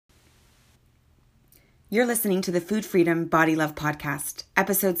You're listening to the Food Freedom Body Love Podcast,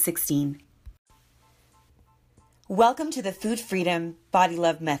 episode 16. Welcome to the Food Freedom Body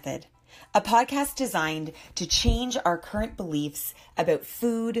Love Method, a podcast designed to change our current beliefs about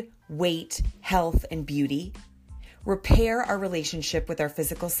food, weight, health, and beauty, repair our relationship with our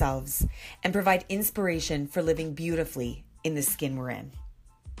physical selves, and provide inspiration for living beautifully in the skin we're in.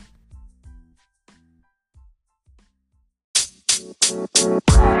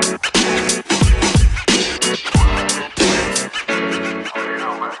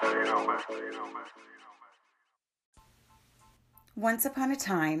 Once upon a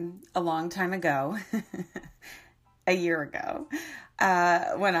time, a long time ago, a year ago,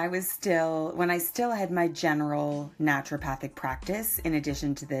 when I still had my general naturopathic practice, in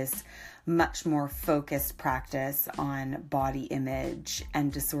addition to this much more focused practice on body image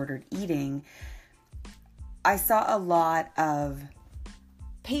and disordered eating, I saw a lot of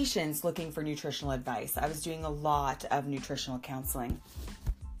patients looking for nutritional advice. I was doing a lot of nutritional counseling.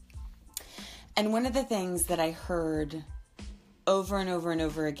 And one of the things that I heard over and over and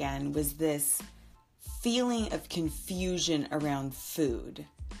over again was this feeling of confusion around food.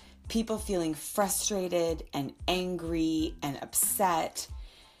 People feeling frustrated and angry and upset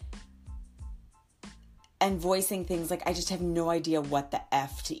and voicing things like, I just have no idea what the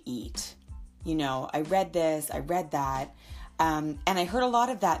F to eat. You know, I read this, I read that. And I heard a lot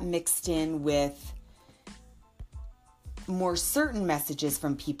of that mixed in with more certain messages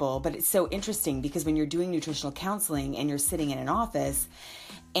from people. But it's so interesting because when you're doing nutritional counseling and you're sitting in an office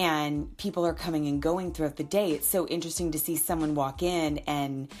and people are coming and going throughout the day, it's so interesting to see someone walk in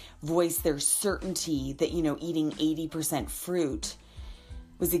and voice their certainty that, you know, eating 80% fruit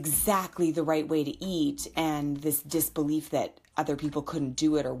was exactly the right way to eat, and this disbelief that other people couldn't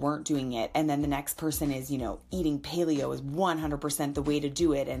do it or weren't doing it. And then the next person is, you know, eating paleo is 100% the way to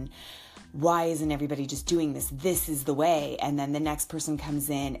do it. And why isn't everybody just doing this? This is the way. And then the next person comes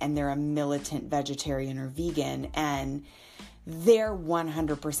in and they're a militant vegetarian or vegan and they're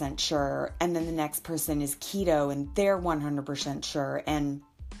 100% sure. And then the next person is keto and they're 100% sure. And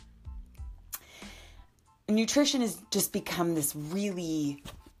nutrition has just become this really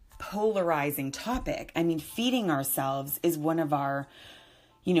polarizing topic. I mean, feeding ourselves is one of our,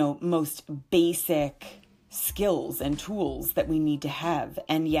 you know, most basic skills and tools that we need to have.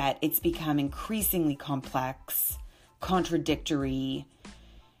 And yet it's become increasingly complex, contradictory,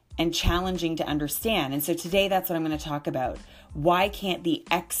 and challenging to understand. And so today that's what I'm going to talk about. Why can't the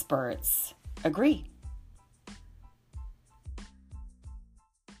experts agree?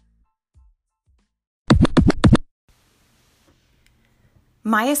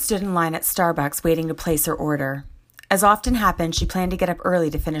 Maya stood in line at Starbucks waiting to place her order. As often happened, she planned to get up early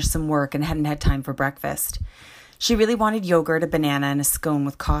to finish some work and hadn't had time for breakfast. She really wanted yogurt, a banana, and a scone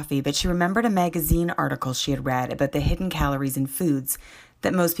with coffee, but she remembered a magazine article she had read about the hidden calories in foods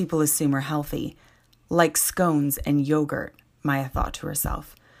that most people assume are healthy, like scones and yogurt, Maya thought to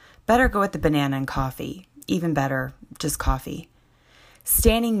herself. Better go with the banana and coffee. Even better, just coffee.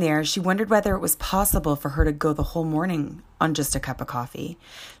 Standing there, she wondered whether it was possible for her to go the whole morning on just a cup of coffee.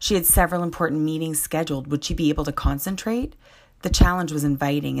 She had several important meetings scheduled. Would she be able to concentrate? The challenge was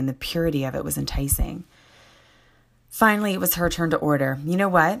inviting and the purity of it was enticing. Finally, it was her turn to order. You know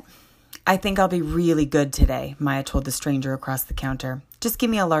what? I think I'll be really good today, Maya told the stranger across the counter. Just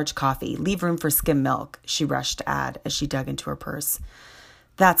give me a large coffee. Leave room for skim milk, she rushed to add as she dug into her purse.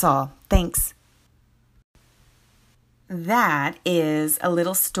 That's all. Thanks. That is a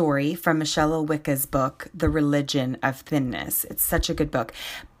little story from Michelle Owicka's book, The Religion of Thinness. It's such a good book.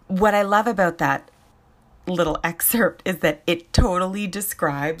 What I love about that little excerpt is that it totally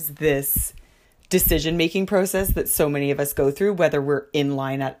describes this decision-making process that so many of us go through, whether we're in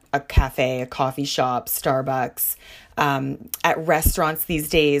line at a cafe, a coffee shop, Starbucks, at restaurants these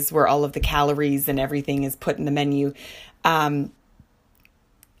days where all of the calories and everything is put in the menu.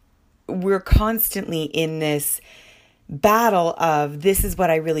 We're constantly in this battle of this is what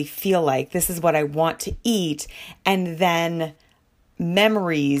I really feel like, this is what I want to eat, and then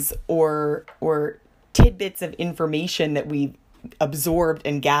memories or tidbits of information that we've absorbed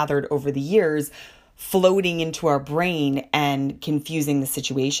and gathered over the years floating into our brain and confusing the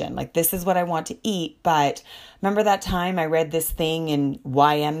situation. Like, this is what I want to eat, but remember that time I read this thing in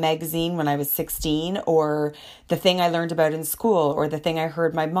YM magazine when I was 16, or the thing I learned about in school, or the thing I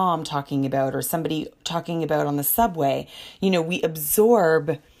heard my mom talking about, or somebody talking about on the subway. You know, we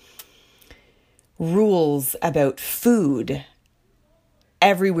absorb rules about food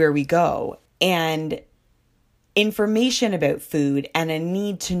everywhere we go. And information about food and a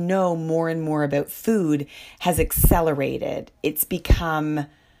need to know more and more about food has accelerated. It's become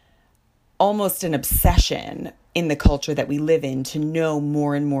almost an obsession in the culture that we live in to know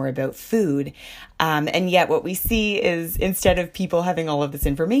more and more about food. And yet what we see is, instead of people having all of this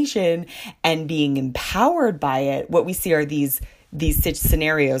information and being empowered by it, what we see are these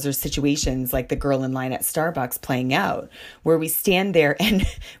scenarios or situations like the girl in line at Starbucks playing out, where we stand there and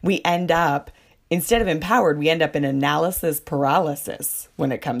we end up, instead of empowered, we end up in analysis paralysis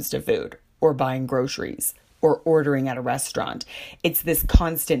when it comes to food or buying groceries or ordering at a restaurant. It's this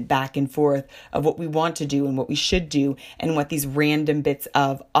constant back and forth of what we want to do and what we should do and what these random bits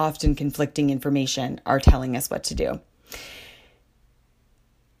of often conflicting information are telling us what to do.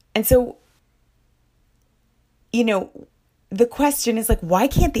 And so, the question is, like, why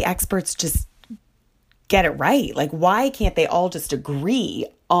can't the experts just get it right? Like, why can't they all just agree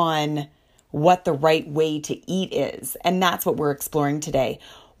on what the right way to eat is? And that's what we're exploring today.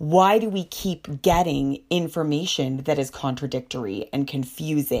 Why do we keep getting information that is contradictory and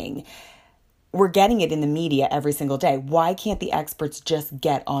confusing? We're getting it in the media every single day. Why can't the experts just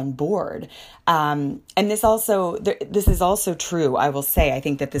get on board? And this is also true, I will say. I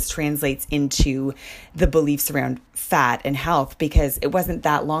think that this translates into the beliefs around fat and health, because it wasn't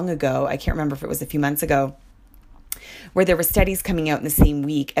that long ago, I can't remember if it was a few months ago, where there were studies coming out in the same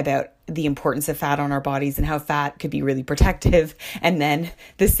week about the importance of fat on our bodies and how fat could be really protective. And then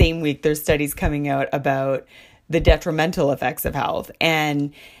the same week, there's studies coming out about the detrimental effects of health.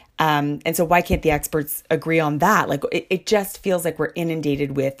 And so why can't the experts agree on that? Like, it just feels like we're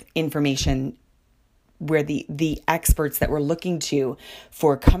inundated with information where the experts that we're looking to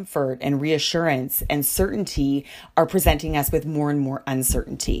for comfort and reassurance and certainty are presenting us with more and more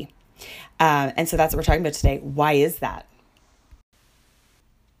uncertainty. And so that's what we're talking about today. Why is that?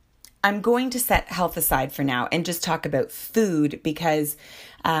 I'm going to set health aside for now and just talk about food, because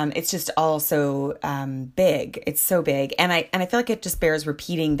it's just all so big. It's so big. And I feel like it just bears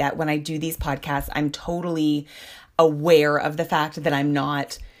repeating that when I do these podcasts, I'm totally aware of the fact that I'm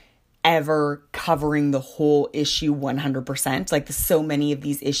not ever covering the whole issue 100%. Like, so many of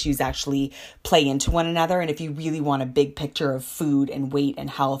these issues actually play into one another. And if you really want a big picture of food and weight and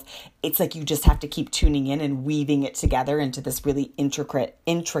health, it's like you just have to keep tuning in and weaving it together into this really intricate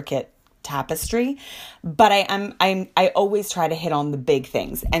tapestry. But I always try to hit on the big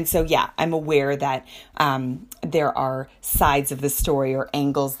things. And so, yeah, I'm aware that there are sides of the story or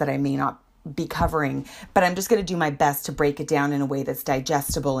angles that I may not be covering, but I'm just going to do my best to break it down in a way that's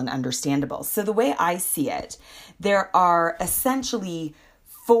digestible and understandable. So the way I see it, there are essentially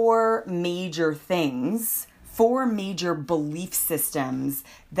four major belief systems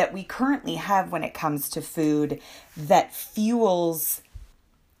that we currently have when it comes to food that fuels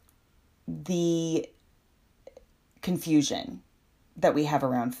the confusion that we have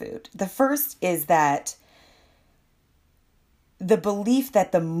around food. The first is that the belief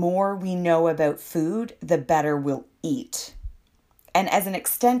that the more we know about food, the better we'll eat. And as an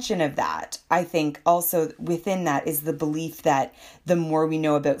extension of that, I think also within that is the belief that the more we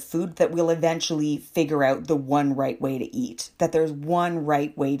know about food, that we'll eventually figure out the one right way to eat, that there's one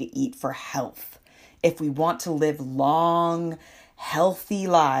right way to eat for health. If we want to live long, healthy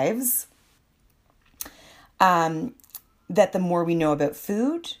lives, that the more we know about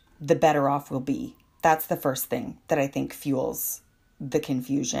food, the better off we'll be. That's the first thing that I think fuels the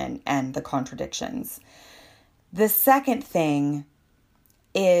confusion and the contradictions. The second thing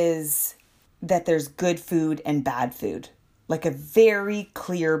is that there's good food and bad food, like a very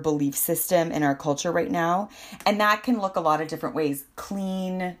clear belief system in our culture right now. And that can look a lot of different ways.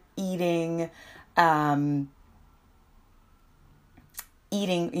 Clean eating,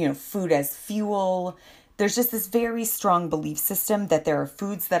 food as fuel. There's just this very strong belief system that there are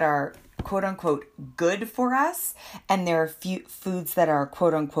foods that are quote unquote good for us, and there are foods that are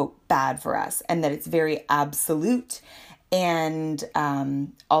quote unquote bad for us, and that it's very absolute and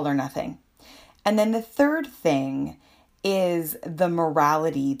all or nothing. And then the third thing is the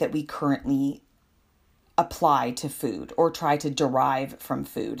morality that we currently apply to food or try to derive from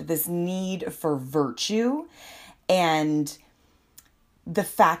food. This need for virtue and the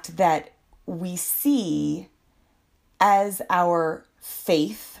fact that we see as our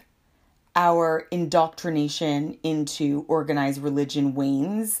faith, our indoctrination into organized religion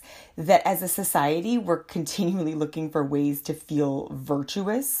wanes, that as a society, we're continually looking for ways to feel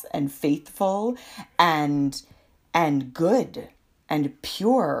virtuous and faithful and good and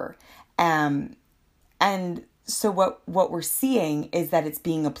pure. And so what we're seeing is that it's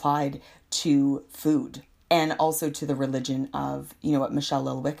being applied to food and also to the religion of, what Michelle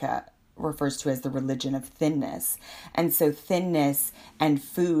Lillywicka refers to as the religion of thinness. And so thinness and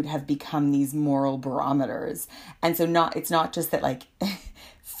food have become these moral barometers. And so it's not just that like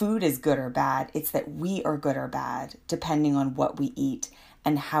food is good or bad. It's that we are good or bad, depending on what we eat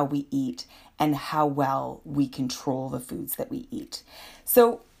and how we eat and how well we control the foods that we eat.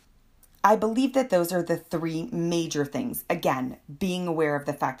 So I believe that those are the three major things. Again, being aware of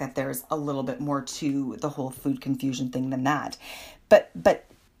the fact that there's a little bit more to the whole food confusion thing than that. But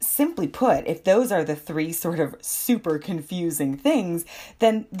simply put, if those are the three sort of super confusing things,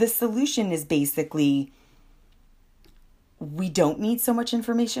 then the solution is basically we don't need so much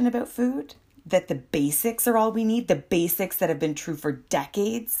information about food, that the basics are all we need. The basics that have been true for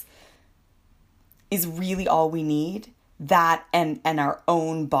decades is really all we need. That and our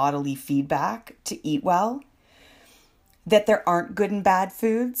own bodily feedback to eat well. That there aren't good and bad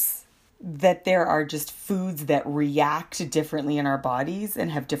foods. That there are just foods that react differently in our bodies and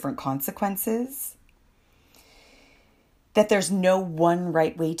have different consequences. That there's no one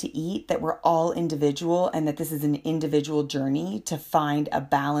right way to eat, that we're all individual, and that this is an individual journey to find a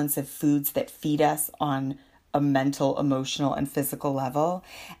balance of foods that feed us on a mental, emotional, and physical level,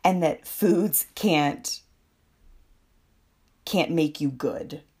 and that foods can't make you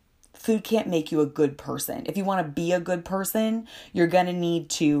good. Food can't make you a good person. If you want to be a good person, you're going to need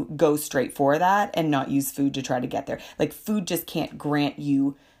to go straight for that and not use food to try to get there. Like, food just can't grant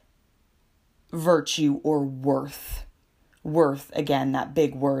you virtue or worth. Worth, again, that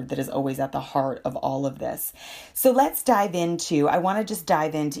big word that is always at the heart of all of this. So let's I want to just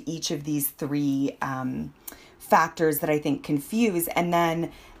dive into each of these three factors that I think confuse, and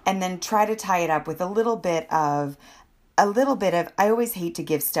then try to tie it up with a little bit of, I always hate to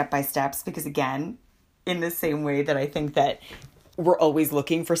give step-by-steps because, again, in the same way that I think that we're always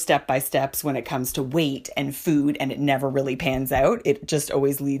looking for step-by-steps when it comes to weight and food, and it never really pans out. It just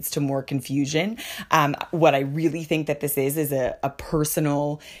always leads to more confusion. What I really think that this is a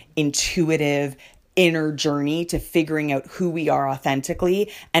personal, intuitive, inner journey to figuring out who we are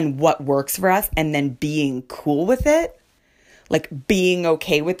authentically and what works for us, and then being cool with it. Like, being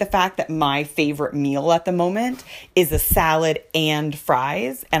okay with the fact that my favorite meal at the moment is a salad and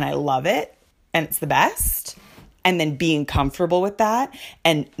fries, and I love it, and it's the best. And then being comfortable with that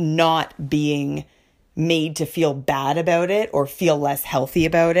and not being made to feel bad about it or feel less healthy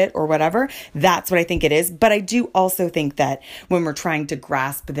about it or whatever. That's what I think it is. But I do also think that when we're trying to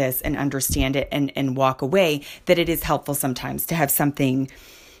grasp this and understand it and walk away, that it is helpful sometimes to have something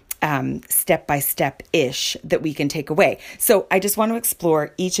step-by-step-ish that we can take away. So I just want to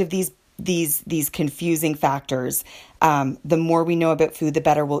explore each of these confusing factors. The more we know about food, the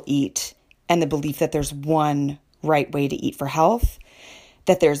better we'll eat. And the belief that there's one right way to eat for health,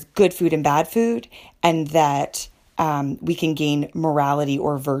 that there's good food and bad food, and that we can gain morality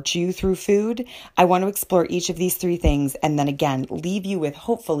or virtue through food. I want to explore each of these three things, and then again, leave you with,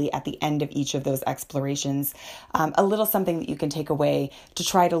 hopefully at the end of each of those explorations, a little something that you can take away to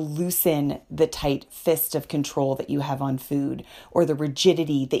try to loosen the tight fist of control that you have on food, or the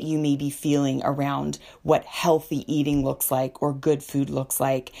rigidity that you may be feeling around what healthy eating looks like or good food looks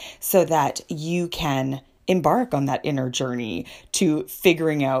like, so that you can embark on that inner journey to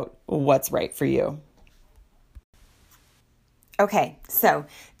figuring out what's right for you. Okay, so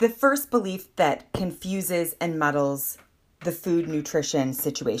the first belief that confuses and muddles the food nutrition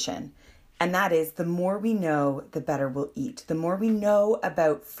situation, and that is the more we know, the better we'll eat. The more we know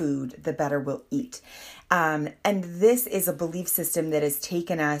about food, the better we'll eat. And this is a belief system that has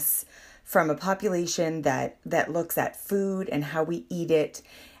taken us from a population that looks at food and how we eat it,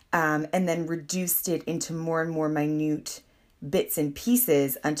 and then reduced it into more and more minute bits and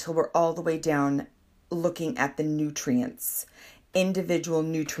pieces until we're all the way down looking at the nutrients, individual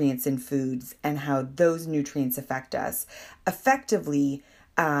nutrients in foods and how those nutrients affect us, effectively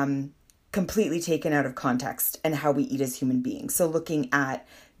completely taken out of context and how we eat as human beings. So looking at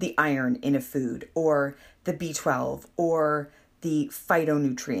the iron in a food, or the B12, or the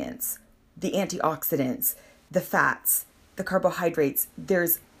phytonutrients, the antioxidants, the fats, the carbohydrates,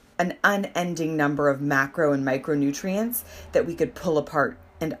 there's an unending number of macro and micronutrients that we could pull apart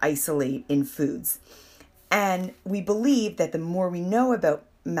and isolate in foods. And we believe that the more we know about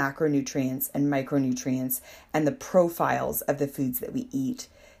macronutrients and micronutrients and the profiles of the foods that we eat,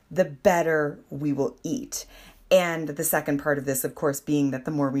 the better we will eat. And the second part of this, of course, being that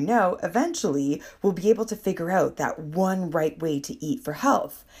the more we know, eventually we'll be able to figure out that one right way to eat for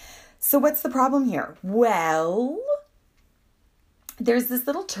health. So what's the problem here? Well, there's this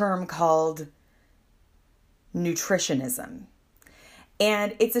little term called nutritionism.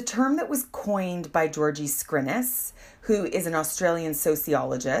 And it's a term that was coined by Georgie Scrinis, who is an Australian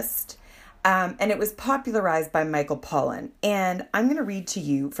sociologist. And it was popularized by Michael Pollan. And I'm going to read to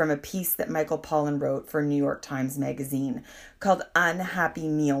you from a piece that Michael Pollan wrote for New York Times Magazine called Unhappy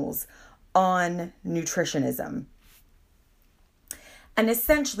Meals on nutritionism. And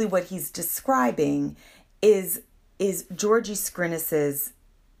essentially what he's describing is Georgie Skrinnis's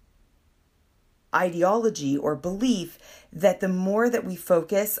ideology or belief that the more that we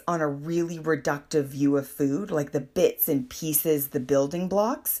focus on a really reductive view of food, like the bits and pieces, the building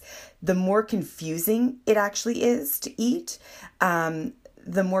blocks, the more confusing it actually is to eat.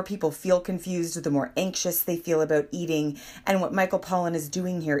 The more people feel confused, the more anxious they feel about eating. And what Michael Pollan is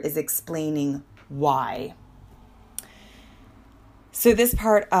doing here is explaining why. So this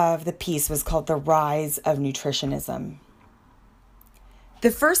part of the piece was called The Rise of Nutritionism.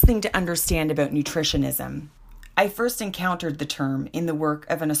 The first thing to understand about nutritionism, I first encountered the term in the work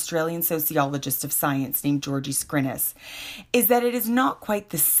of an Australian sociologist of science named Georgie Skrinnis, is that it is not quite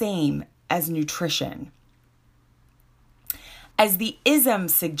the same as nutrition. As the ism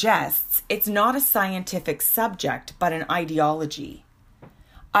suggests, it's not a scientific subject, but an ideology.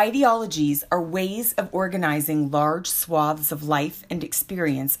 Ideologies are ways of organizing large swaths of life and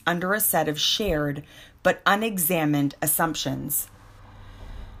experience under a set of shared but unexamined assumptions.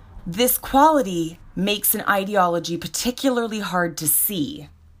 This quality makes an ideology particularly hard to see,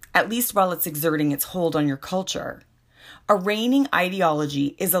 at least while it's exerting its hold on your culture. A reigning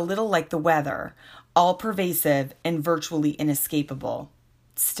ideology is a little like the weather, all-pervasive and virtually inescapable.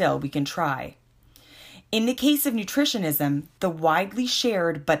 Still, we can try. In the case of nutritionism, the widely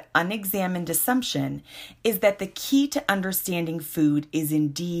shared but unexamined assumption is that the key to understanding food is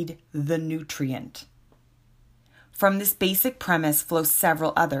indeed the nutrient. From this basic premise flow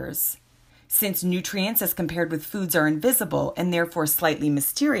several others. Since nutrients as compared with foods are invisible and therefore slightly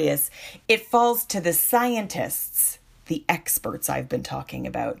mysterious, it falls to the scientists, the experts I've been talking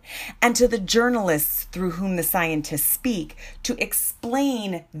about, and to the journalists through whom the scientists speak to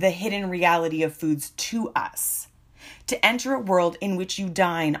explain the hidden reality of foods to us. To enter a world in which you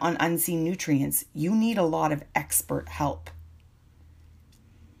dine on unseen nutrients, you need a lot of expert help.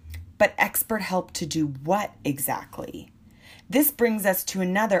 But expert help to do what exactly? This brings us to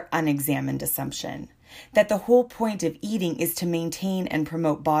another unexamined assumption, that the whole point of eating is to maintain and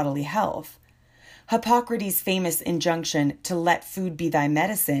promote bodily health. Hippocrates' famous injunction to let food be thy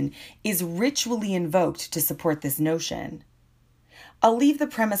medicine is ritually invoked to support this notion. I'll leave the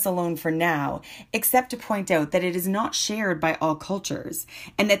premise alone for now, except to point out that it is not shared by all cultures,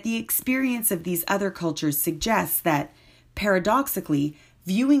 and that the experience of these other cultures suggests that, paradoxically,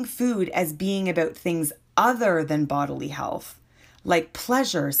 viewing food as being about things other than bodily health, like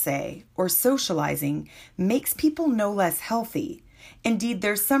pleasure, say, or socializing, makes people no less healthy. Indeed,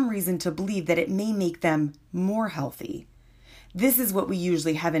 there's some reason to believe that it may make them more healthy. This is what we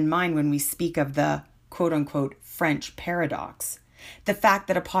usually have in mind when we speak of the quote-unquote French paradox. The fact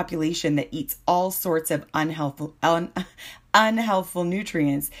that a population that eats all sorts of unhealthful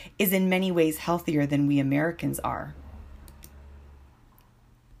nutrients is in many ways healthier than we Americans are.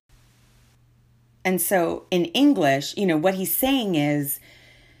 And so in English, what he's saying is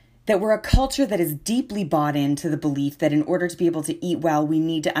that we're a culture that is deeply bought into the belief that in order to be able to eat well, we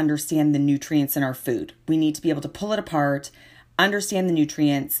need to understand the nutrients in our food. We need to be able to pull it apart, understand the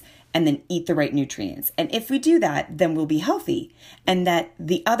nutrients, and then eat the right nutrients. And if we do that, then we'll be healthy. And that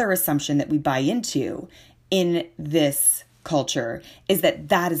the other assumption that we buy into in this culture is that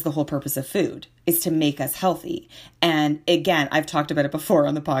that is the whole purpose of food, is to make us healthy. And again, I've talked about it before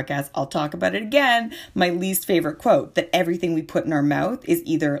on the podcast. I'll talk about it again. My least favorite quote, that everything we put in our mouth is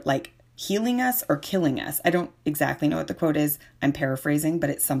either like healing us or killing us. I don't exactly know what the quote is. I'm paraphrasing,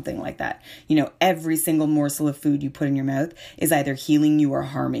 but it's something like that. Every single morsel of food you put in your mouth is either healing you or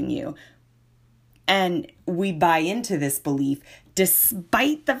harming you. And we buy into this belief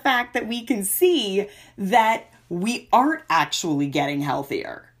despite the fact that we can see that we aren't actually getting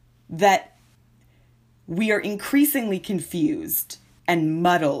healthier, that we are increasingly confused and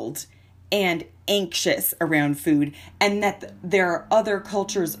muddled and anxious around food, and that there are other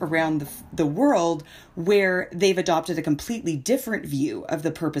cultures around the world where they've adopted a completely different view of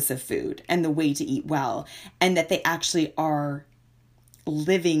the purpose of food and the way to eat well, and that they actually are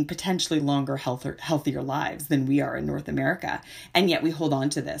living potentially longer, healthier lives than we are in North America. And yet we hold on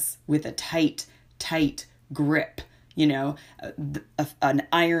to this with a tight grip, an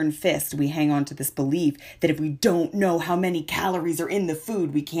iron fist. We hang on to this belief that if we don't know how many calories are in the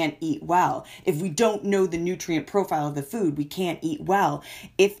food, we can't eat well. If we don't know the nutrient profile of the food, we can't eat well.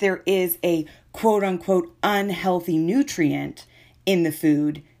 If there is a quote unquote unhealthy nutrient in the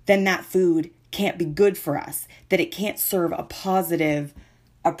food, then that food can't be good for us, that it can't serve a positive,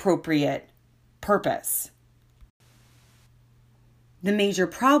 appropriate purpose. The major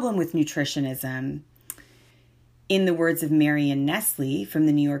problem with nutritionism, in the words of Marion Nestle from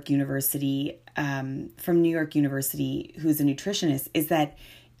New York University, who's a nutritionist, is that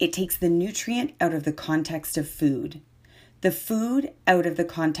it takes the nutrient out of the context of food, the food out of the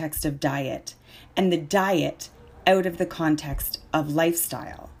context of diet, and the diet out of the context of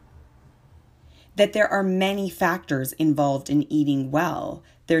lifestyle. That there are many factors involved in eating well.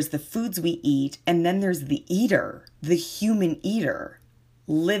 There's the foods we eat, and then there's the eater, the human eater,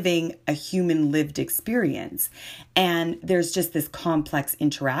 living a human lived experience. And there's just this complex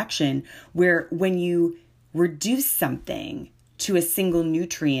interaction where when you reduce something to a single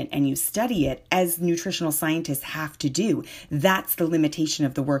nutrient and you study it, as nutritional scientists have to do, that's the limitation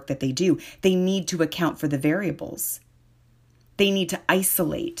of the work that they do. They need to account for the variables. They need to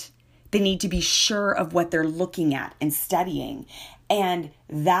isolate. They need to be sure of what they're looking at and studying. And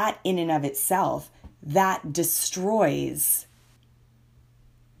that in and of itself, that destroys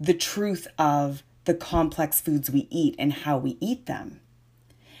the truth of the complex foods we eat and how we eat them.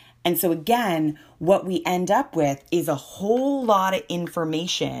 And so again, what we end up with is a whole lot of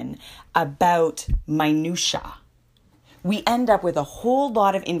information about minutia. We end up with a whole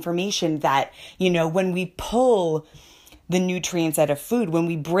lot of information that, when we pull the nutrients out of food, when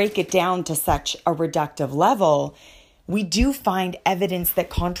we break it down to such a reductive level, we do find evidence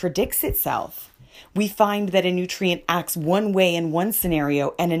that contradicts itself. We find that a nutrient acts one way in one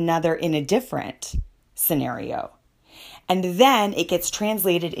scenario and another in a different scenario. And then it gets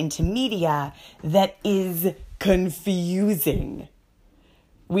translated into media that is confusing.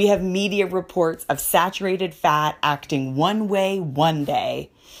 We have media reports of saturated fat acting one way one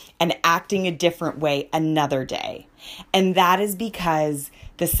day and acting a different way another day. And that is because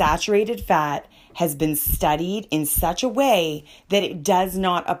the saturated fat has been studied in such a way that it does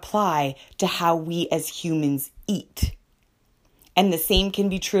not apply to how we as humans eat. And the same can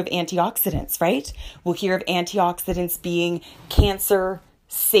be true of antioxidants, right? We'll hear of antioxidants being cancer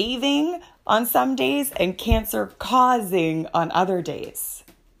saving on some days and cancer causing on other days.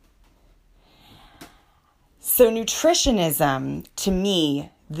 So nutritionism, to me,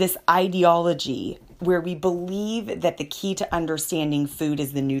 this ideology where we believe that the key to understanding food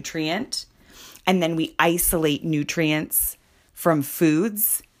is the nutrient, and then we isolate nutrients from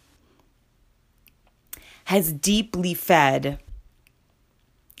foods, has deeply fed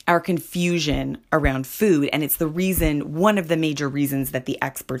our confusion around food. And it's one of the major reasons that the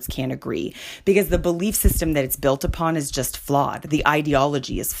experts can't agree, because the belief system that it's built upon is just flawed. The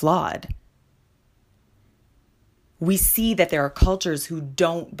ideology is flawed. We see that there are cultures who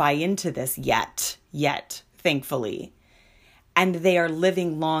don't buy into this yet, thankfully. And they are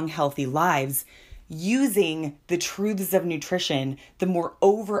living long, healthy lives using the truths of nutrition, the more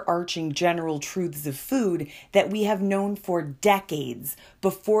overarching general truths of food that we have known for decades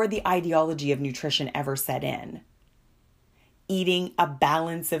before the ideology of nutrition ever set in. Eating a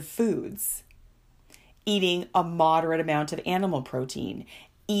balance of foods, eating a moderate amount of animal protein,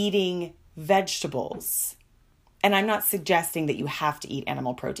 eating vegetables. And I'm not suggesting that you have to eat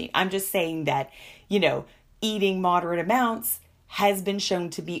animal protein. I'm just saying that, eating moderate amounts has been shown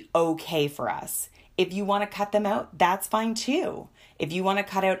to be okay for us. If you want to cut them out, that's fine too. If you want to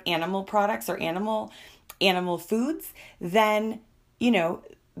cut out animal products or animal foods, then,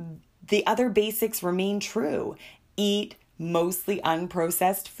 the other basics remain true. Eat mostly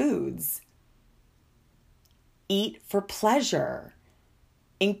unprocessed foods. Eat for pleasure.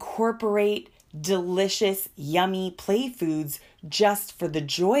 Incorporate delicious, yummy play foods just for the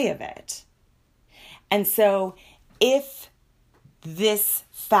joy of it. And so if this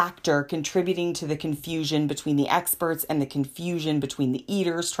factor contributing to the confusion between the experts and the confusion between the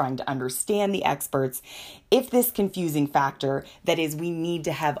eaters trying to understand the experts, if this confusing factor, that is, we need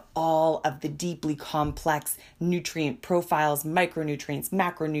to have all of the deeply complex nutrient profiles, micronutrients,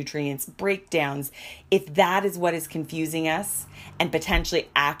 macronutrients, breakdowns, if that is what is confusing us and potentially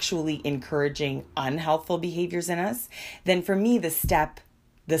actually encouraging unhealthful behaviors in us, then for me, the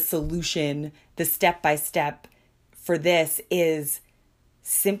solution, the step-by-step for this is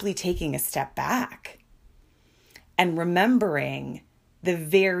simply taking a step back and remembering the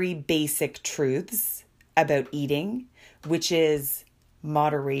very basic truths about eating, which is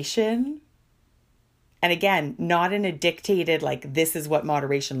moderation. And again, not in a dictated, this is what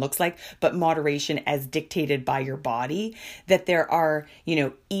moderation looks like, but moderation as dictated by your body, that there are,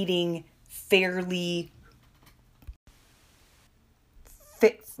 eating fairly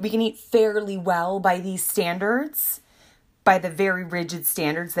we can eat fairly well by these standards, by the very rigid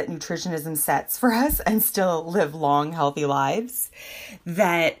standards that nutritionism sets for us and still live long, healthy lives,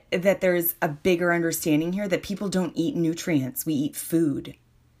 that there's a bigger understanding here that people don't eat nutrients. We eat food.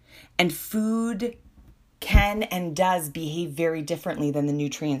 And food can and does behave very differently than the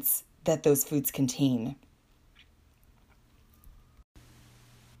nutrients that those foods contain.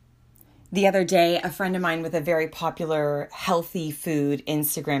 The other day, a friend of mine with a very popular healthy food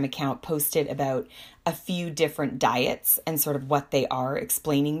Instagram account posted about a few different diets and sort of what they are,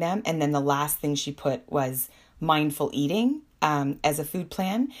 explaining them. And then the last thing she put was mindful eating as a food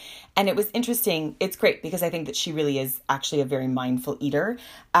plan. And it was interesting. It's great because I think that she really is actually a very mindful eater.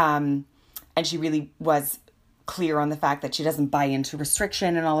 And she really was clear on the fact that she doesn't buy into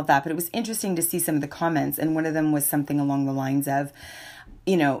restriction and all of that. But it was interesting to see some of the comments. And one of them was something along the lines of,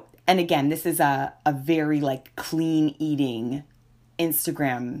 and again, this is a very clean eating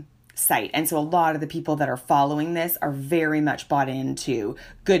Instagram site. And so a lot of the people that are following this are very much bought into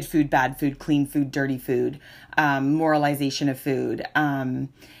good food, bad food, clean food, dirty food, moralization of food,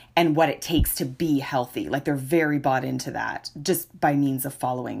 and what it takes to be healthy. They're very bought into that just by means of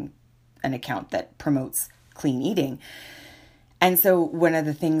following an account that promotes clean eating. And so one of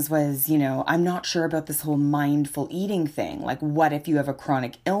the things was, I'm not sure about this whole mindful eating thing. What if you have a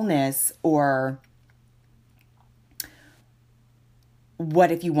chronic illness, or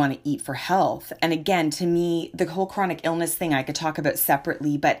what if you want to eat for health? And again, to me, the whole chronic illness thing I could talk about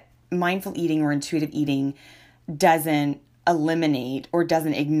separately, but mindful eating or intuitive eating doesn't eliminate or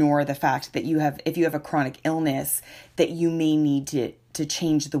doesn't ignore the fact that if you have a chronic illness, that you may need to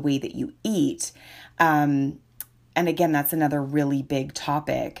change the way that you eat. And again, that's another really big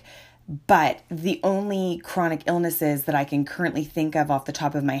topic. But the only chronic illnesses that I can currently think of off the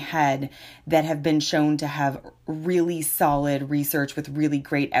top of my head that have been shown to have really solid research with really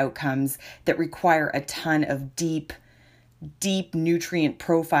great outcomes that require a ton of deep nutrient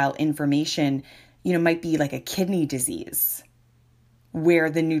profile information, might be like a kidney disease, where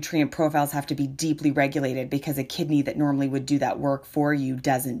the nutrient profiles have to be deeply regulated because a kidney that normally would do that work for you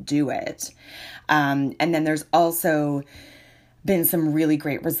doesn't do it. And then there's also been some really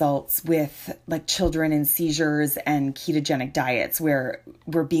great results with children and seizures and ketogenic diets, where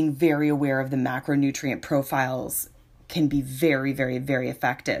we're being very aware of the macronutrient profiles can be very, very, very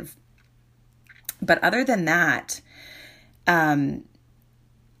effective. But other than that, having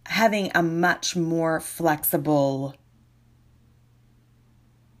a much more flexible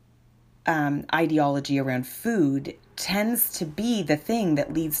ideology around food tends to be the thing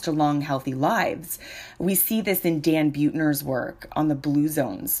that leads to long, healthy lives. We see this in Dan Buettner's work on the blue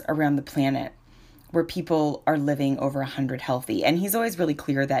zones around the planet, where people are living over 100 healthy. And he's always really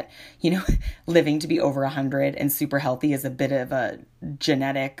clear that, living to be over 100 and super healthy is a bit of a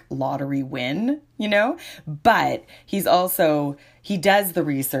genetic lottery win, but he does the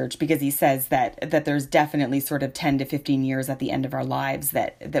research because he says that there's definitely sort of 10 to 15 years at the end of our lives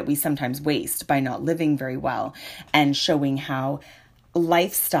that we sometimes waste by not living very well, and showing how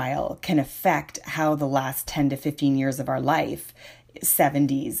lifestyle can affect how the last 10 to 15 years of our life,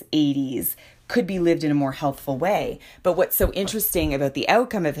 70s, 80s, could be lived in a more healthful way. But what's so interesting about the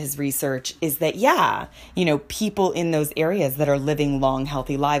outcome of his research is that, people in those areas that are living long,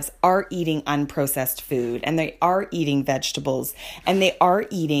 healthy lives are eating unprocessed food, and they are eating vegetables, and they are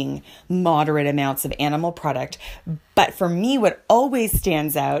eating moderate amounts of animal product. But for me, what always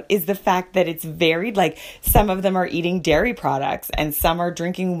stands out is the fact that it's varied. Some of them are eating dairy products, and some are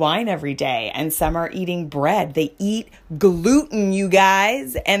drinking wine every day, and some are eating bread. They eat gluten, you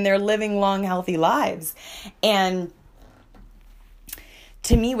guys, and they're living long, healthy lives. And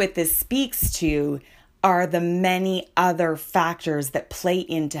to me, what this speaks to are the many other factors that play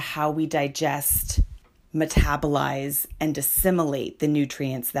into how we digest, metabolize, and assimilate the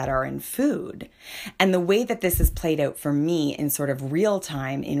nutrients that are in food. And the way that this has played out for me in sort of real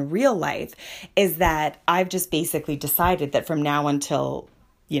time, in real life, is that I've just basically decided that from now until,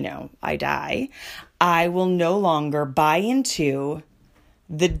 I die, I will no longer buy into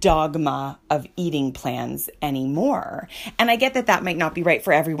the dogma of eating plans anymore. And I get that might not be right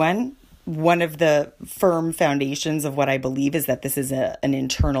for everyone. One of the firm foundations of what I believe is that this is an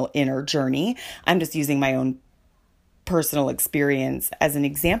internal inner journey. I'm just using my own personal experience as an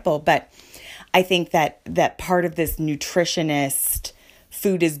example. But I think that part of this nutritionist,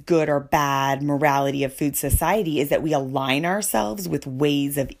 food is good or bad morality of food society is that we align ourselves with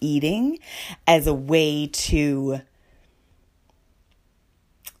ways of eating as a way to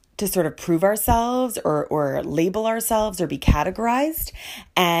sort of prove ourselves or label ourselves or be categorized.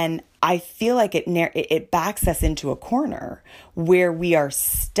 And I feel like it backs us into a corner where we are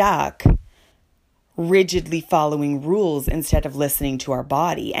stuck rigidly following rules instead of listening to our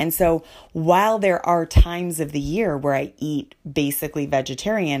body. And so while there are times of the year where I eat basically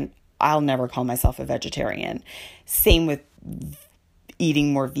vegetarian, I'll never call myself a vegetarian. Same with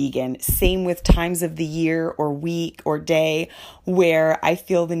eating more vegan. Same with times of the year or week or day where I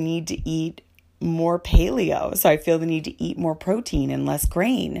feel the need to eat more paleo. So I feel the need to eat more protein and less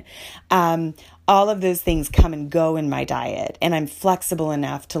grain. All of those things come and go in my diet, and I'm flexible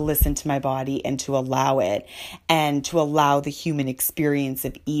enough to listen to my body and to allow it, and to allow the human experience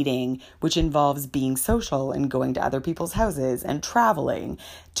of eating, which involves being social and going to other people's houses and traveling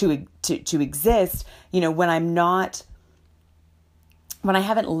to exist. When I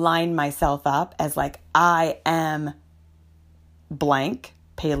haven't lined myself up as like, I am blank,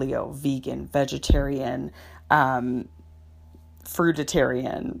 paleo, vegan, vegetarian,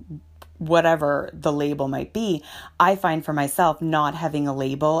 fruitarian, whatever the label might be, I find for myself not having a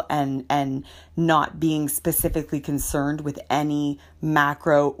label and not being specifically concerned with any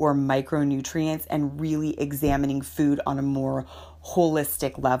macro or micronutrients and really examining food on a more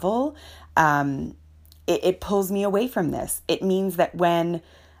holistic level, it pulls me away from this. It means that when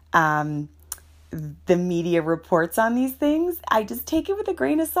the media reports on these things, I just take it with a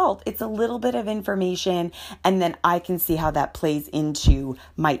grain of salt. It's a little bit of information, and then I can see how that plays into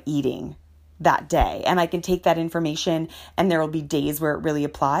my eating that day. And I can take that information, and there will be days where it really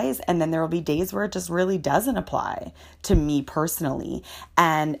applies, and then there will be days where it just really doesn't apply to me personally.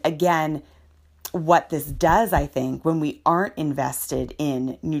 And again, what this does, I think, when we aren't invested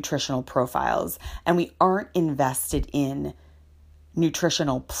in nutritional profiles and we aren't invested in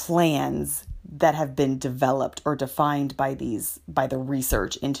nutritional plans that have been developed or defined by the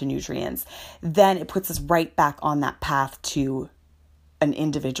research into nutrients, then it puts us right back on that path to an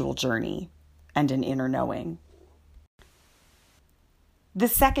individual journey and an inner knowing. The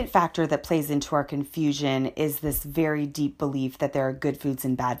second factor that plays into our confusion is this very deep belief that there are good foods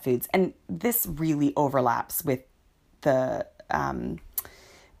and bad foods. And this really overlaps with the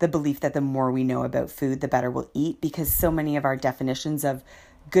belief that the more we know about food, the better we'll eat, because so many of our definitions of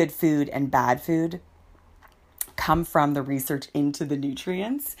good food and bad food come from the research into the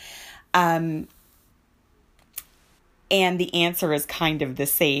nutrients. And the answer is kind of the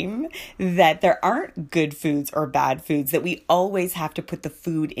same, that there aren't good foods or bad foods, that we always have to put the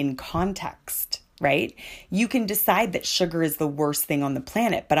food in context, right? You can decide that sugar is the worst thing on the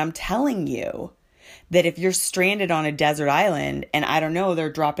planet, but I'm telling you that if you're stranded on a desert island and I don't know, they're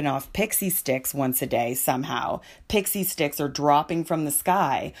dropping off pixie sticks once a day somehow, pixie sticks are dropping from the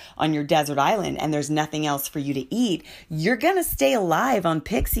sky on your desert island and there's nothing else for you to eat, you're going to stay alive on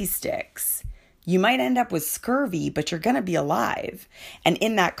pixie sticks. You might end up with scurvy, but you're going to be alive. And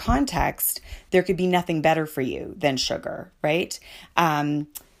in that context, there could be nothing better for you than sugar, right?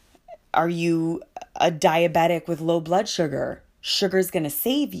 Are you a diabetic with low blood sugar? Sugar's going to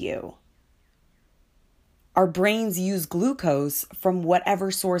save you. Our brains use glucose from whatever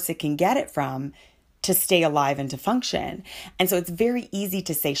source it can get it from to stay alive and to function. And so it's very easy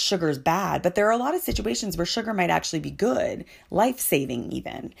to say sugar is bad, but there are a lot of situations where sugar might actually be good, life-saving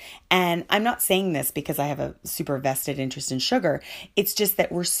even. And I'm not saying this because I have a super vested interest in sugar. It's just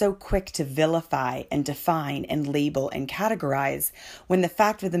that we're so quick to vilify and define and label and categorize, when the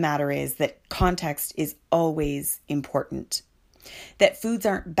fact of the matter is that context is always important. That foods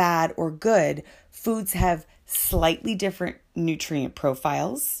aren't bad or good. Foods have slightly different nutrient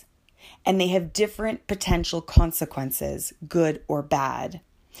profiles, and they have different potential consequences, good or bad.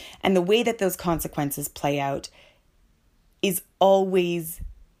 And the way that those consequences play out is always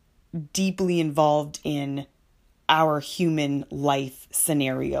deeply involved in our human life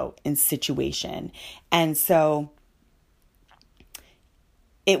scenario and situation. And so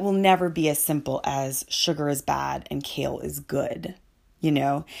it will never be as simple as sugar is bad and kale is good,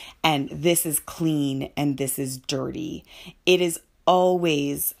 and this is clean and this is dirty. It is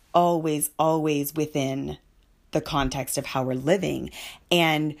always, always, always within the context of how we're living.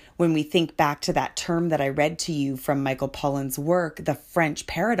 And when we think back to that term that I read to you from Michael Pollan's work, the French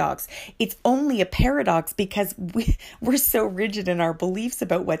paradox, it's only a paradox because we're so rigid in our beliefs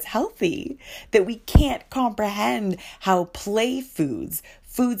about what's healthy that we can't comprehend how play foods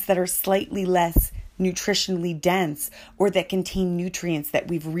that are slightly less nutritionally dense or that contain nutrients that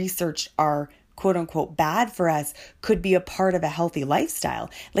we've researched are quote unquote bad for us could be a part of a healthy lifestyle.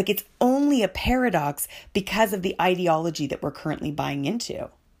 Like, it's only a paradox because of the ideology that we're currently buying into.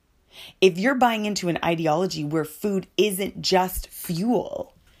 If you're buying into an ideology where food isn't just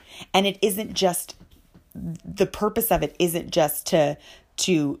fuel and it isn't just, the purpose of it isn't just to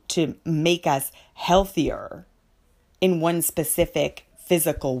make us healthier in one specific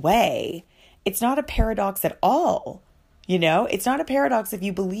physical way, It's not a paradox at all. It's not a paradox if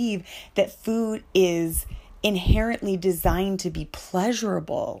you believe that food is inherently designed to be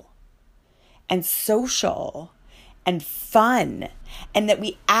pleasurable and social and fun, and that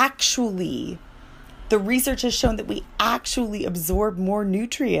the research has shown that we actually absorb more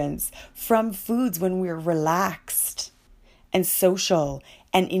nutrients from foods when we're relaxed and social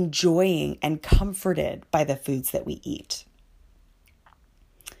and enjoying and comforted by the foods that we eat.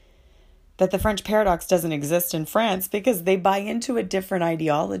 That the French paradox doesn't exist in France because they buy into a different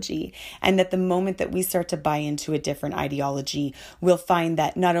ideology. And that the moment that we start to buy into a different ideology, we'll find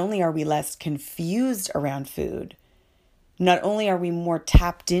that not only are we less confused around food, not only are we more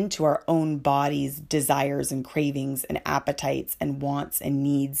tapped into our own body's desires and cravings and appetites and wants and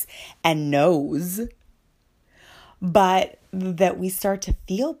needs and knows, but that we start to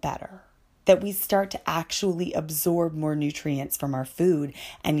feel better. That we start to actually absorb more nutrients from our food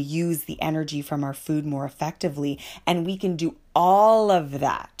and use the energy from our food more effectively. And we can do all of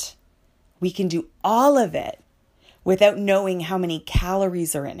that. We can do all of it without knowing how many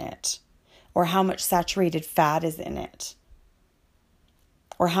calories are in it, or how much saturated fat is in it,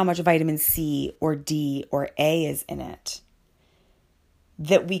 or how much vitamin C or D or A is in it.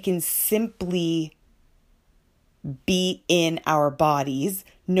 That we can simply be in our bodies,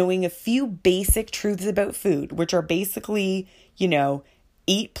 knowing a few basic truths about food, which are basically,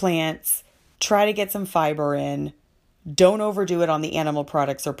 eat plants, try to get some fiber in, don't overdo it on the animal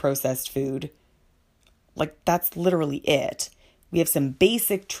products or processed food. Like, that's literally it. We have some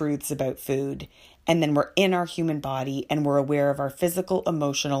basic truths about food, and then we're in our human body and we're aware of our physical,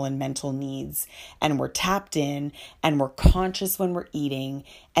 emotional, and mental needs, and we're tapped in and we're conscious when we're eating,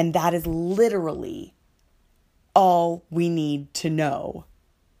 and that is literally all we need to know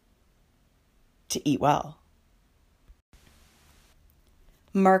to eat well.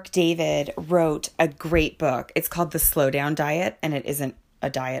 Mark David wrote a great book. It's called The Slow Down Diet, and it isn't a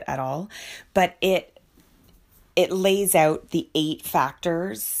diet at all, but it lays out the 8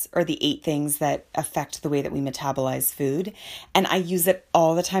 factors or the 8 things that affect the way that we metabolize food. And I use it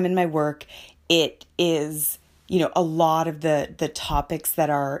all the time in my work. It is, a lot of the topics that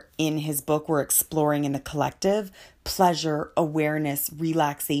are in his book we're exploring in the collective: pleasure, awareness,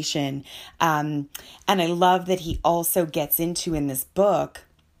 relaxation. And I love that he also gets into in this book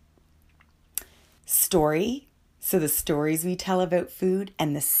story. So the stories we tell about food,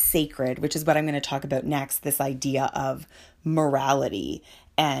 and the sacred, which is what I'm going to talk about next, this idea of morality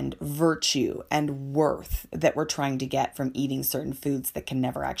and virtue and worth that we're trying to get from eating certain foods that can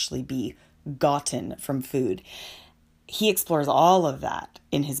never actually be gotten from food. He explores all of that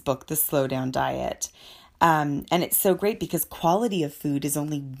in his book, The Slow Down Diet. And it's so great because quality of food is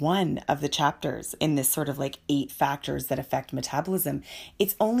only one of the chapters in this sort of 8 factors that affect metabolism.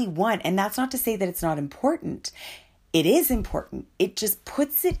 It's only one. And that's not to say that it's not important. It is important. It just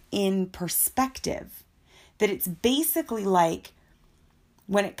puts it in perspective. That it's basically like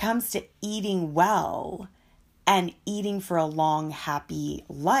when it comes to eating well and eating for a long, happy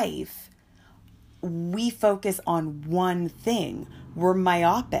life, we focus on one thing. We're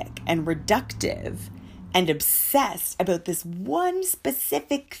myopic and reductive and obsessed about this one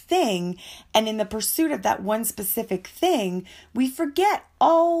specific thing. And in the pursuit of that one specific thing, we forget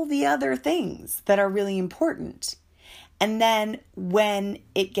all the other things that are really important. And then when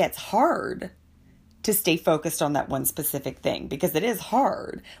it gets hard to stay focused on that one specific thing, because it is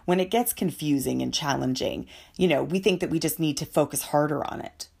hard, when it gets confusing and challenging, we think that we just need to focus harder on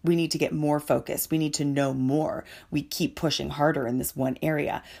it. We need to get more focused. We need to know more. We keep pushing harder in this one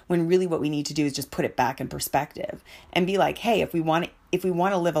area, when really what we need to do is just put it back in perspective and be like, hey, if we want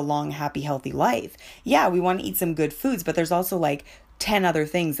to live a long, happy, healthy life, yeah, we want to eat some good foods, but there's also 10 other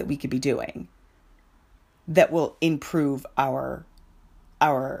things that we could be doing that will improve our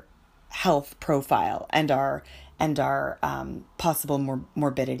health profile and our possible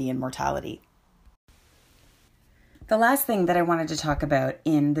morbidity and mortality. The last thing that I wanted to talk about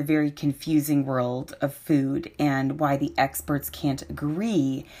in the very confusing world of food and why the experts can't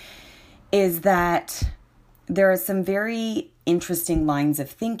agree is that there are some very interesting lines of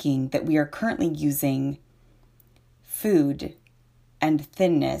thinking that we are currently using food and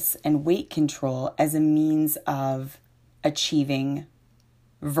thinness and weight control as a means of achieving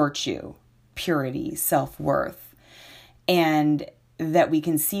virtue, purity, self-worth, and that we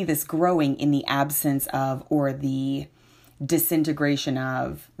can see this growing in the absence of, or the disintegration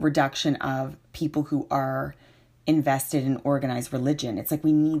of, reduction of people who are invested in organized religion. It's like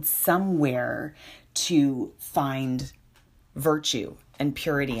we need somewhere to find virtue and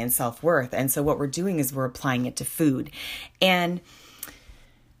purity and self-worth. And so what we're doing is we're applying it to food. And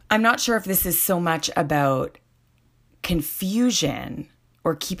I'm not sure if this is so much about confusion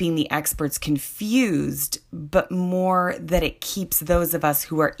or keeping the experts confused, but more that it keeps those of us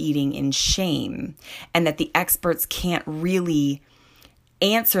who are eating in shame, and that the experts can't really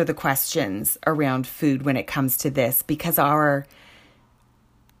answer the questions around food when it comes to this, because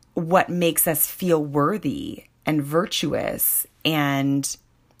what makes us feel worthy and virtuous and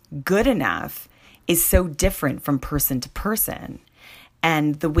good enough is so different from person to person.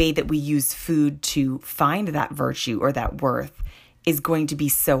 And the way that we use food to find that virtue or that worth is going to be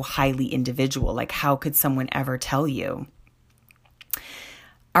so highly individual. Like, how could someone ever tell you?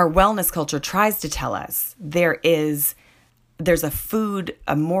 Our wellness culture tries to tell us there's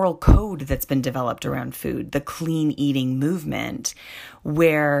a moral code that's been developed around food, the clean eating movement,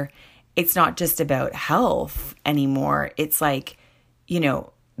 where it's not just about health anymore. It's like,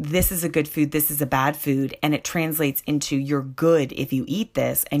 this is a good food, this is a bad food, and it translates into you're good if you eat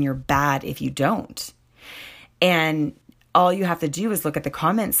this and you're bad if you don't. And all you have to do is look at the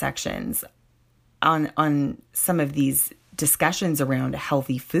comment sections on some of these discussions around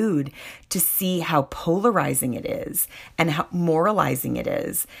healthy food to see how polarizing it is and how moralizing it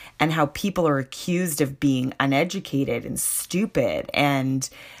is, and how people are accused of being uneducated and stupid and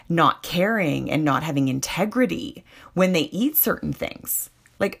not caring and not having integrity when they eat certain things.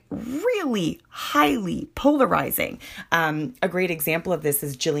 Like, really highly polarizing. A great example of this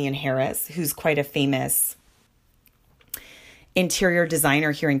is Jillian Harris, who's quite a famous interior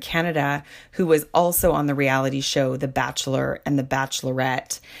designer here in Canada, who was also on the reality show The Bachelor and The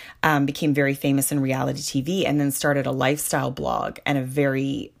Bachelorette, became very famous in reality TV, and then started a lifestyle blog and a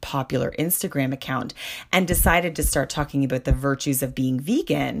very popular Instagram account, and decided to start talking about the virtues of being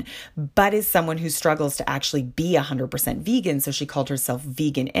vegan, but is someone who struggles to actually be 100% vegan. So she called herself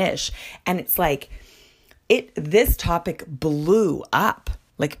vegan-ish. And it's like, this topic blew up.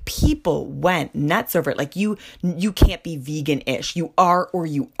 Like, people went nuts over it. Like, you can't be vegan-ish. You are or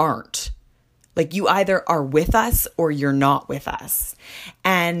you aren't. Like, you either are with us or you're not with us.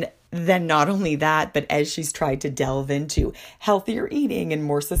 And then not only that, but as she's tried to delve into healthier eating and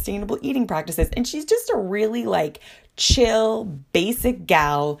more sustainable eating practices, and she's just a really chill, basic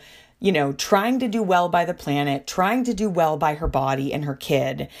gal, trying to do well by the planet, trying to do well by her body and her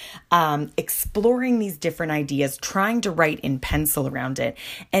kid, exploring these different ideas, trying to write in pencil around it.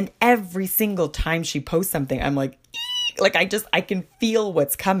 And every single time she posts something, I'm like, I can feel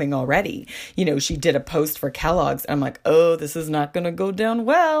what's coming already. She did a post for Kellogg's. And I'm like, oh, this is not going to go down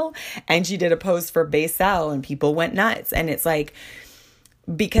well. And she did a post for Baysal and people went nuts. And it's like,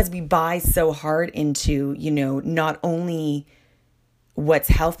 because we buy so hard into, not only what's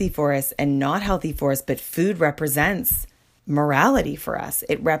healthy for us and not healthy for us, but food represents morality for us.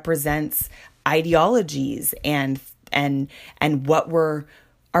 It represents ideologies and what were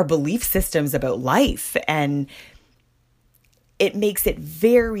our belief systems about life. And it makes it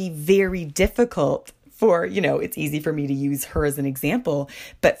very, very difficult for, it's easy for me to use her as an example,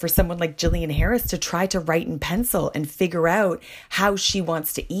 but for someone like Jillian Harris to try to write in pencil and figure out how she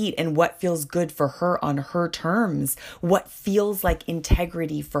wants to eat and what feels good for her on her terms, what feels like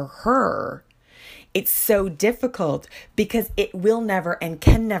integrity for her. It's so difficult because it will never and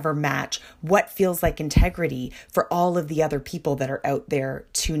can never match what feels like integrity for all of the other people that are out there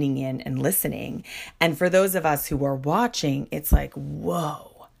tuning in and listening. And for those of us who are watching, it's like,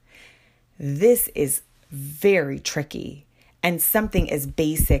 whoa, this is very tricky. And something as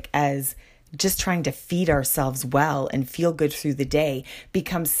basic as just trying to feed ourselves well and feel good through the day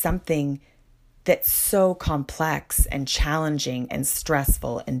becomes something that's so complex and challenging and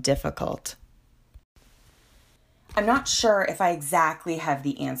stressful and difficult. I'm not sure if I exactly have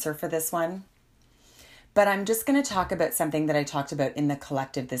the answer for this one, but I'm just going to talk about something that I talked about in the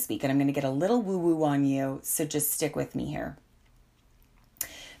collective this week, and I'm going to get a little woo-woo on you, so just stick with me here.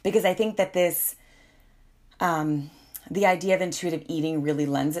 Because I think that this, the idea of intuitive eating really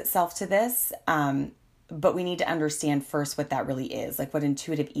lends itself to this, but we need to understand first what that really is, like what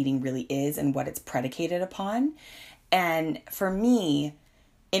intuitive eating really is and what it's predicated upon. And for me,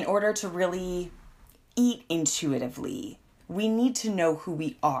 in order to really eat intuitively, we need to know who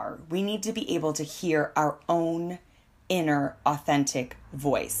we are. We need to be able to hear our own inner authentic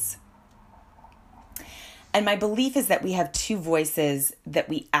voice. And my belief is that we have two voices that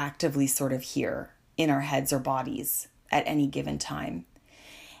we actively sort of hear in our heads or bodies at any given time.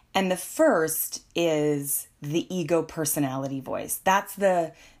 And the first is the ego personality voice. That's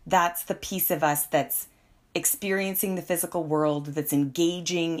the piece of us that's experiencing the physical world, that's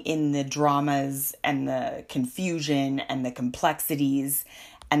engaging in the dramas and the confusion and the complexities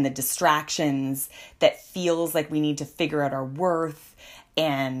and the distractions, that feels like we need to figure out our worth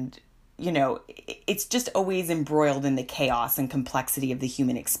And, it's just always embroiled in the chaos and complexity of the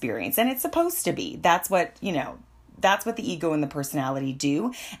human experience. And it's supposed to be. That's what the ego and the personality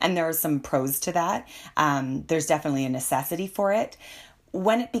do. And there are some pros to that. There's definitely a necessity for it.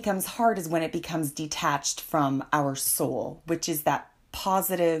 When it becomes hard is when it becomes detached from our soul, which is that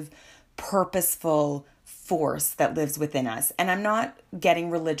positive, purposeful force that lives within us. And I'm not getting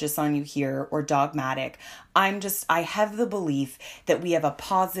religious on you here or dogmatic. I have the belief that we have a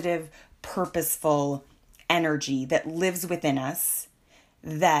positive, purposeful energy that lives within us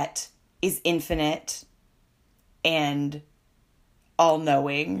that is infinite and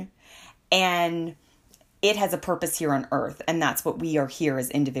all-knowing, and it has a purpose here on earth. And that's what we are here as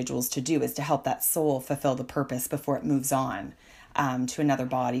individuals to do, is to help that soul fulfill the purpose before it moves on to another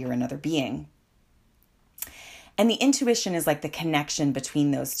body or another being. And the intuition is like the connection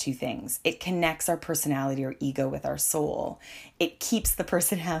between those two things. It connects our personality or ego with our soul. It keeps the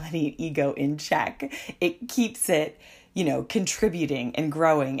personality and ego in check. It keeps it, contributing and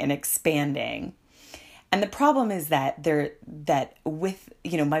growing and expanding. And the problem is that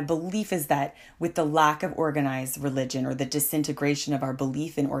my belief is that with the lack of organized religion, or the disintegration of our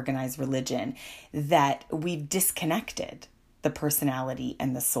belief in organized religion, that we've disconnected the personality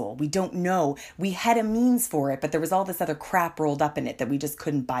and the soul. We don't know. We had a means for it, but there was all this other crap rolled up in it that we just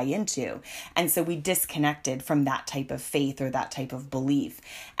couldn't buy into. And so we disconnected from that type of faith or that type of belief.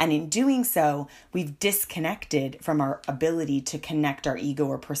 And in doing so, we've disconnected from our ability to connect our ego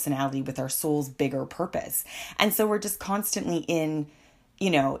or personality with our soul's bigger purpose. And so we're just constantly in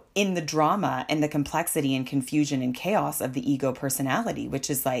the drama and the complexity and confusion and chaos of the ego personality, which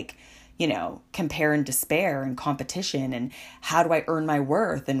is like, compare and despair and competition, and how do I earn my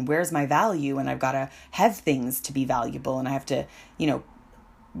worth, and where's my value, and I've got to have things to be valuable, and I have to,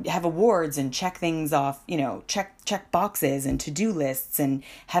 have awards and check things off, check boxes and to-do lists, and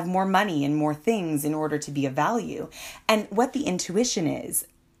have more money and more things in order to be of value. And what the intuition is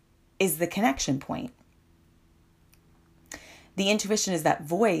the connection point. The intuition is that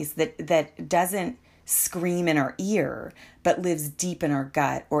voice that doesn't scream in our ear, but lives deep in our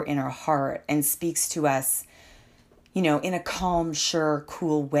gut or in our heart and speaks to us, in a calm, sure,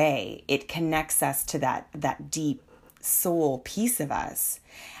 cool way. It connects us to that deep soul piece of us.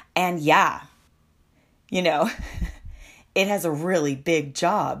 And it has a really big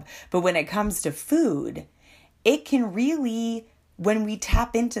job. But when it comes to food, it can really, when we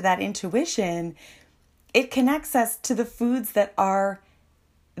tap into that intuition, it connects us to the foods that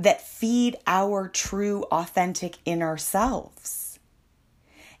feed our true, authentic inner selves.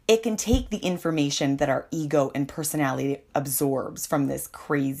 It can take the information that our ego and personality absorbs from this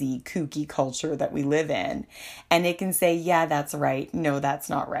crazy, kooky culture that we live in, and it can say, yeah, that's right. No, that's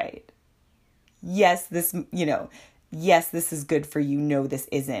not right. Yes, this is good for you. No, this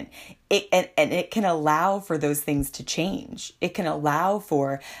isn't. And it can allow for those things to change. It can allow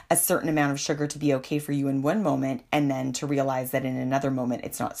for a certain amount of sugar to be okay for you in one moment, and then to realize that in another moment,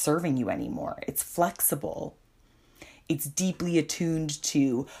 it's not serving you anymore. It's flexible. It's deeply attuned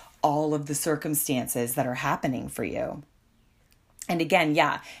to all of the circumstances that are happening for you. And again,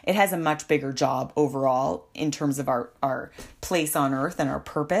 it has a much bigger job overall in terms of our place on earth and our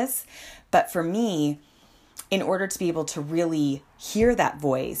purpose. But for me, in order to be able to really hear that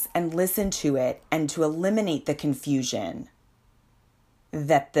voice and listen to it, and to eliminate the confusion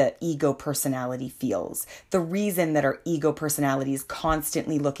that the ego personality feels, the reason that our ego personality is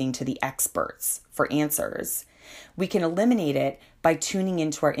constantly looking to the experts for answers, we can eliminate it by tuning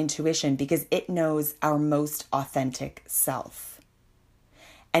into our intuition, because it knows our most authentic self.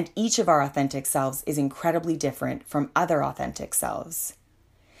 And each of our authentic selves is incredibly different from other authentic selves.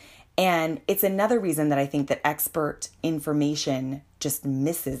 And it's another reason that I think that expert information just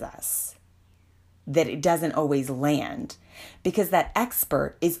misses us, that it doesn't always land, because that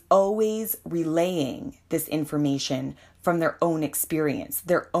expert is always relaying this information from their own experience,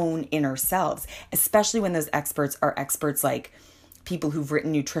 their own inner selves, especially when those experts are experts like people who've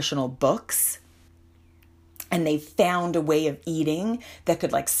written nutritional books, and they found a way of eating that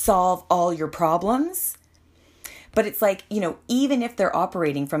could solve all your problems. But it's even if they're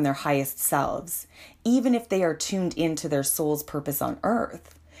operating from their highest selves, even if they are tuned into their soul's purpose on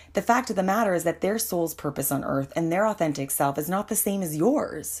earth, the fact of the matter is that their soul's purpose on earth and their authentic self is not the same as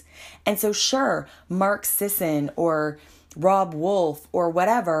yours. And so sure, Mark Sisson or Rob Wolf or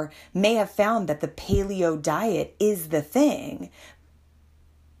whatever may have found that the paleo diet is the thing,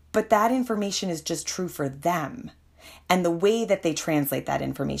 but that information is just true for them. And the way that they translate that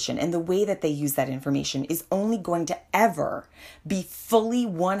information and the way that they use that information is only going to ever be fully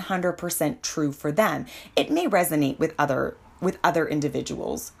 100% true for them. It may resonate with other with other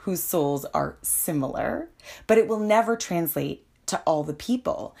individuals whose souls are similar, but it will never translate to all the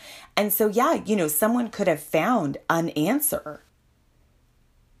people. And so, yeah, someone could have found an answer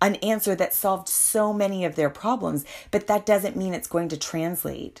that solved so many of their problems, but that doesn't mean it's going to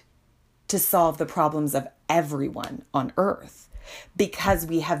translate to solve the problems of everyone on earth, because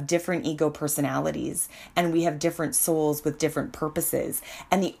we have different ego personalities and we have different souls with different purposes.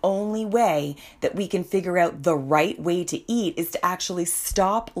 And the only way that we can figure out the right way to eat is to actually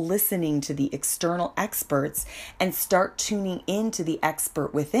stop listening to the external experts and start tuning into the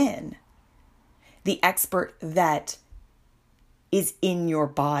expert within, the expert that is in your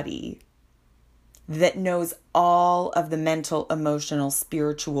body, that knows all of the mental, emotional,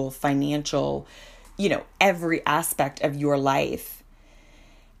 spiritual, financial, every aspect of your life.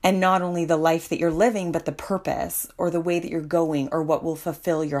 And not only the life that you're living, but the purpose or the way that you're going or what will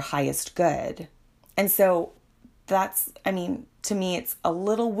fulfill your highest good. And so to me, it's a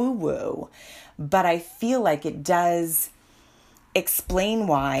little woo-woo, but I feel like it does explain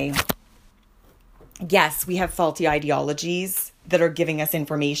why, yes, we have faulty ideologies that are giving us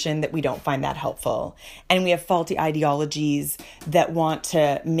information that we don't find that helpful. And we have faulty ideologies that want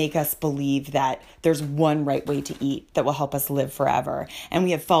to make us believe that there's one right way to eat that will help us live forever. And we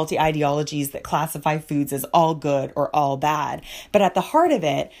have faulty ideologies that classify foods as all good or all bad. But at the heart of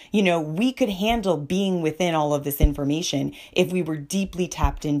it, we could handle being within all of this information if we were deeply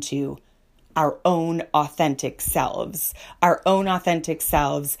tapped into our own authentic selves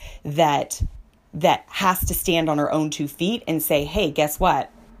that has to stand on our own 2 feet and say, hey, guess what?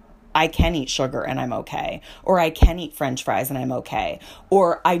 I can eat sugar and I'm okay. Or I can eat French fries and I'm okay.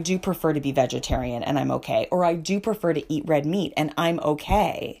 Or I do prefer to be vegetarian and I'm okay. Or I do prefer to eat red meat and I'm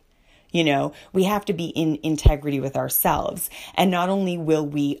okay. We have to be in integrity with ourselves. And not only will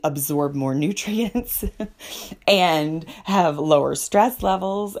we absorb more nutrients and have lower stress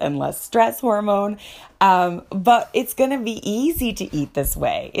levels and less stress hormone, but it's going to be easy to eat this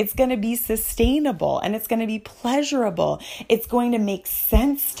way. It's going to be sustainable and it's going to be pleasurable. It's going to make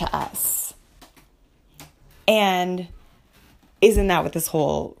sense to us. And isn't that what this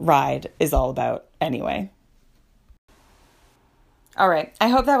whole ride is all about anyway? All right. I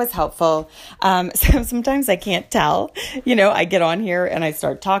hope that was helpful. So sometimes I can't tell, I get on here and I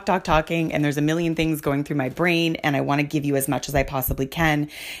start talking and there's a million things going through my brain and I want to give you as much as I possibly can.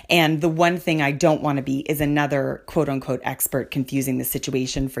 And the one thing I don't want to be is another quote unquote expert confusing the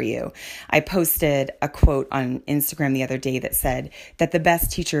situation for you. I posted a quote on Instagram the other day that said that the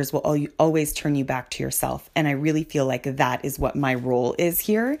best teachers will always turn you back to yourself. And I really feel like that is what my role is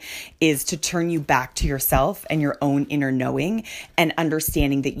here, is to turn you back to yourself and your own inner knowing and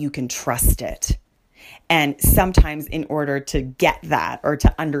understanding that you can trust it. And sometimes in order to get that or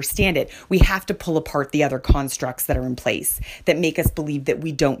to understand it, we have to pull apart the other constructs that are in place that make us believe that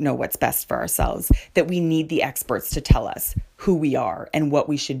we don't know what's best for ourselves, that we need the experts to tell us who we are and what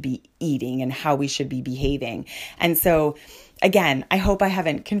we should be eating and how we should be behaving. And so again, I hope I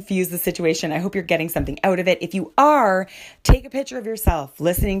haven't confused the situation. I hope you're getting something out of it. If you are, take a picture of yourself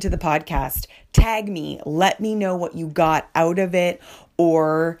listening to the podcast, tag me, let me know what you got out of it,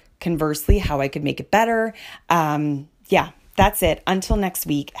 or conversely, how I could make it better. That's it. Until next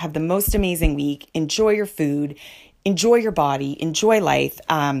week, have the most amazing week. Enjoy your food, enjoy your body, enjoy life.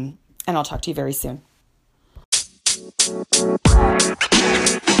 And I'll talk to you very soon.